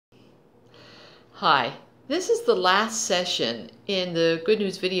Hi, this is the last session in the Good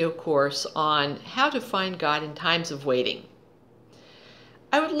News video course on how to find God in times of waiting.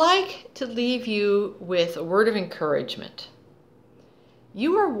 I would like to leave you with a word of encouragement.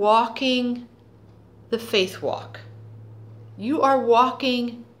 You are walking the faith walk. You are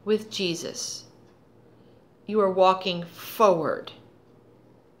walking with Jesus. You are walking forward.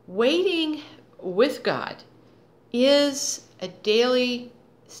 Waiting with God is a daily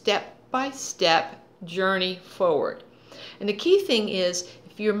step-by-step journey forward. And the key thing is,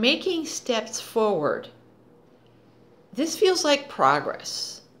 if you're making steps forward, this feels like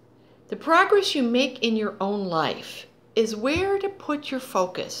progress. The progress you make in your own life is where to put your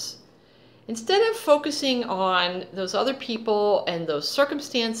focus. Instead of focusing on those other people and those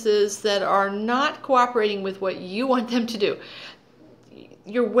circumstances that are not cooperating with what you want them to do,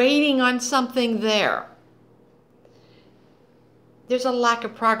 you're waiting on something there. There's a lack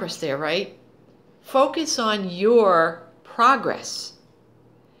of progress there, right? Focus on your progress.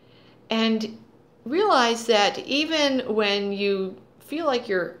 And realize that even when you feel like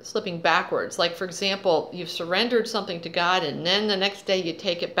you're slipping backwards, like for example, you've surrendered something to God and then the next day you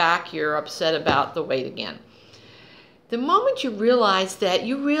take it back, you're upset about the wait again. The moment you realize that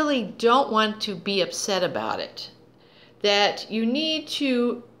you really don't want to be upset about it, that you need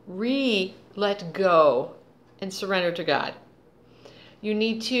to let go and surrender to God. You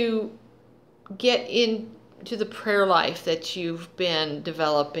need to get into the prayer life that you've been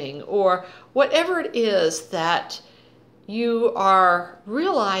developing, or whatever it is that you are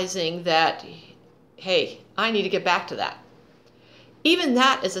realizing that, hey, I need to get back to that. Even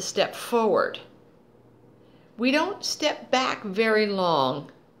that is a step forward. We don't step back very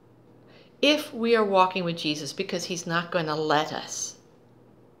long if we are walking with Jesus, because he's not going to let us.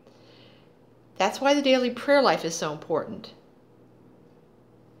 That's why the daily prayer life is so important.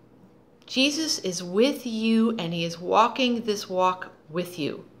 Jesus is with you and he is walking this walk with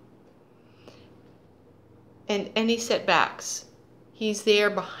you. And any setbacks, he's there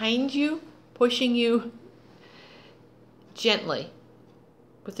behind you, pushing you gently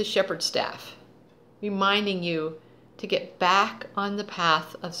with the shepherd's staff, reminding you to get back on the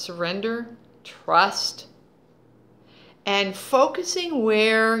path of surrender, trust, and focusing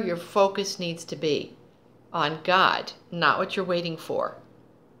where your focus needs to be, on God, not what you're waiting for.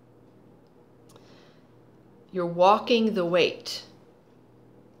 You're walking the wait,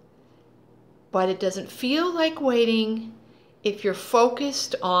 but it doesn't feel like waiting if you're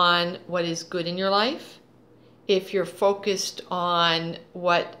focused on what is good in your life, if you're focused on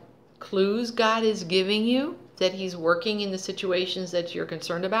what clues God is giving you that he's working in the situations that you're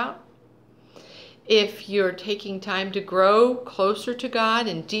concerned about, if you're taking time to grow closer to God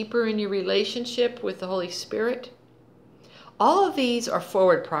and deeper in your relationship with the Holy Spirit. All of these are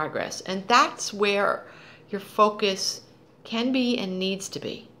forward progress, and that's where your focus can be and needs to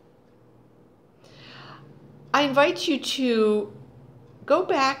be. I invite you to go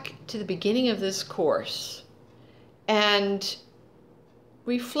back to the beginning of this course and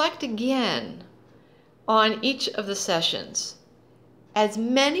reflect again on each of the sessions as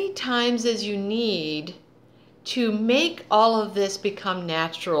many times as you need to make all of this become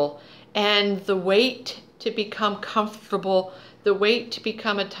natural and the wait to become comfortable, the wait to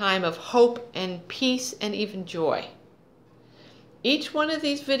become a time of hope and peace and even joy. Each one of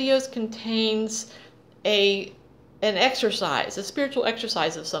these videos contains an exercise, a spiritual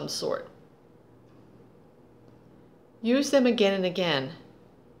exercise of some sort. Use them again and again.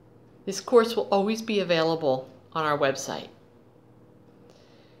 This course will always be available on our website.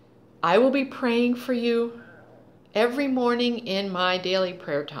 I will be praying for you every morning in my daily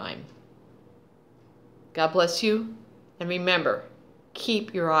prayer time. God bless you, and remember,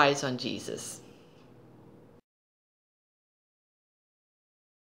 keep your eyes on Jesus.